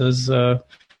businesses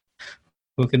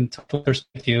who can talk with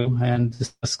you and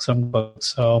discuss some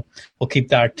books. So we'll keep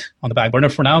that on the back burner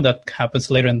for now. That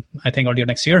happens later in, I think, earlier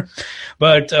next year.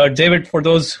 But David, for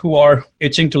those who are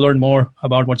itching to learn more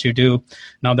about what you do,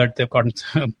 now that they've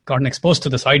gotten exposed to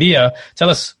this idea, tell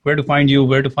us where to find you,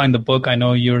 where to find the book. I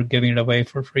know you're giving it away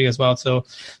for free as well. So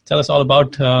tell us all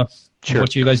about Sure.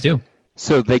 what you guys do.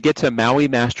 So they get to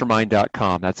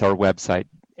MauiMastermind.com. That's our website,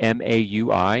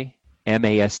 MauiMastermind.com.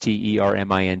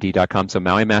 So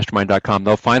MauiMastermind.com.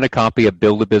 They'll find a copy of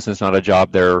Build a Business, Not a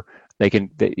Job there. They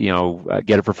can get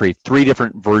it for free. 3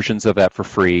 different versions of that for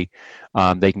free.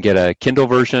 They can get a Kindle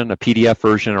version, a PDF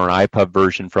version, or an iPub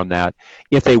version from that.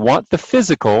 If they want the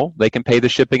physical, they can pay the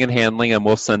shipping and handling, and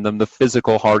we'll send them the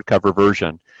physical hardcover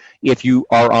version. If you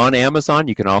are on Amazon,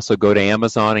 you can also go to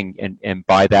Amazon and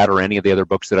buy that, or any of the other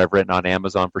books that I've written on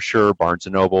Amazon for sure, Barnes &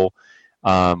 Noble,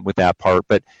 with that part.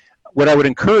 But what I would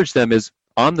encourage them is,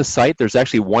 on the site, there's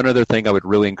actually one other thing I would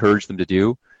really encourage them to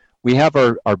do. We have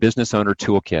our Business Owner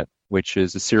Toolkit, which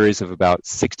is a series of about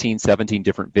 16, 17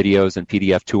 different videos and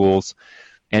PDF tools,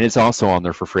 and it's also on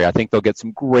there for free. I think they'll get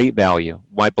some great value.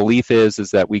 My belief is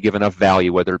that we give enough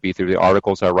value, whether it be through the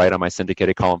articles I write on my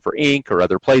syndicated column for Inc. or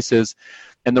other places,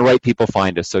 and the right people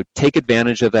find us. So take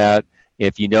advantage of that.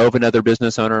 If you know of another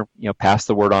business owner, pass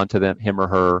the word on to them, him or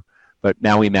her, but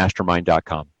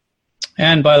MauiMastermind.com.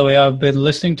 And by the way, I've been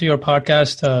listening to your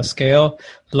podcast, Scale.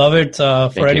 Love it.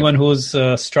 For anyone who's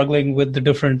struggling with the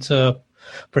different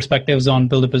perspectives on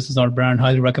Build a Business, Not a Brand,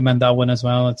 highly recommend that one as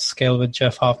well. It's Scale with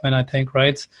Jeff Hoffman, I think,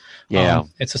 right? Yeah.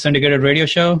 It's a syndicated radio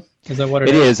show. Is that what it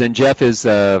is? It is, and Jeff is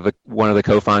one of the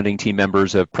co-founding team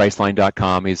members of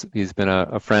Priceline.com. He's been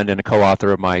a friend and a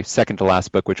co-author of my second to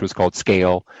last book, which was called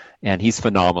Scale, and he's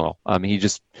phenomenal.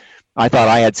 I thought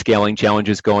I had scaling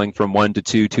challenges going from 1 to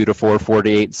 2, 2 to 4, 4 to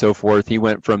 8, and so forth. He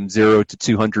went from 0 to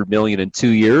 200 million in 2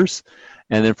 years,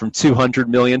 and then from 200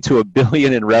 million to $1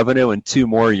 billion in revenue in 2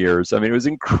 more years. I mean, it was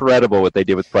incredible what they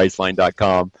did with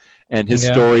Priceline.com, and his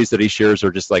stories that he shares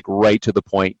are just like right to the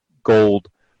point, gold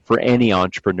for any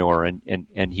entrepreneur,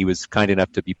 and he was kind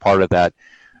enough to be part of that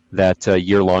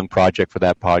year-long project for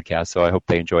that podcast, so I hope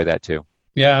they enjoy that too.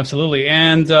 Yeah, absolutely.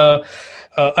 And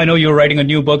I know you're writing a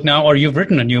new book now, or you've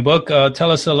written a new book.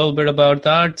 Tell us a little bit about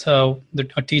that,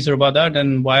 a teaser about that,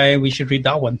 and why we should read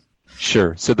that one.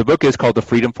 Sure. So the book is called The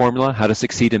Freedom Formula: How to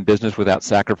Succeed in Business Without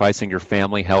Sacrificing Your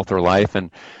Family, Health, or Life. And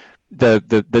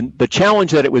the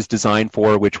challenge that it was designed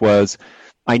for, which was,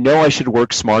 I know I should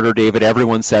work smarter, David.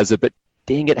 Everyone says it, but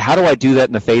dang it, how do I do that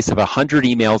in the face of 100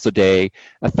 emails a day,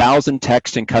 1,000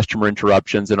 text and customer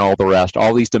interruptions, and all the rest,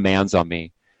 all these demands on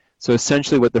me? So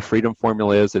essentially what the Freedom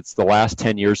Formula is, it's the last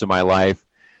 10 years of my life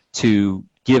to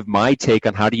give my take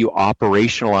on how do you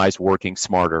operationalize working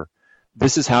smarter.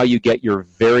 This is how you get your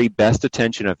very best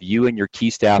attention of you and your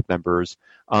key staff members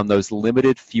on those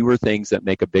limited, fewer things that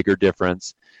make a bigger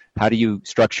difference. How do you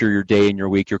structure your day and your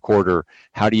week, your quarter?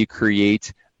 How do you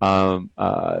create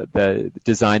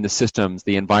design the systems,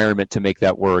 the environment to make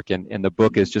that work. And the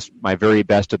book is just my very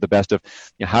best of the best of,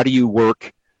 how do you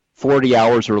work 40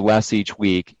 hours or less each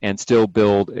week and still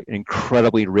build an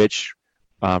incredibly rich,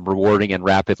 rewarding, and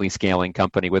rapidly scaling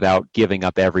company without giving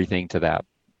up everything to that.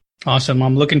 Awesome.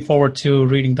 I'm looking forward to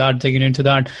reading that, digging into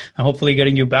that, and hopefully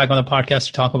getting you back on the podcast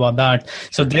to talk about that.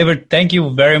 So, David, thank you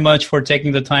very much for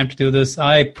taking the time to do this.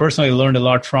 I personally learned a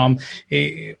lot from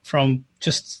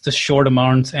just the short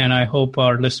amount, and I hope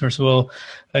our listeners will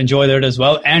enjoy that as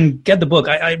well and get the book.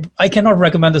 I cannot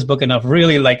recommend this book enough.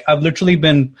 Really, I've literally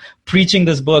been preaching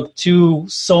this book to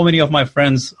so many of my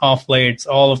friends off late.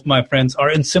 All of my friends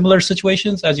are in similar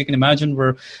situations, as you can imagine.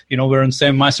 We're in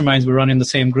same masterminds, we run in the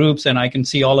same groups, and I can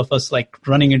see all of us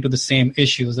running into the same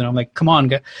issues. And I'm like, come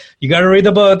on, you got to read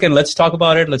the book and let's talk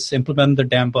about it. Let's implement the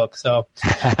damn book. So,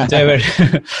 David,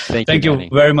 thank you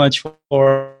very much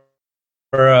for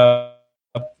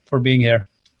being here.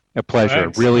 A pleasure.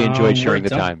 Right. Really enjoyed sharing the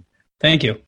time. Thank you.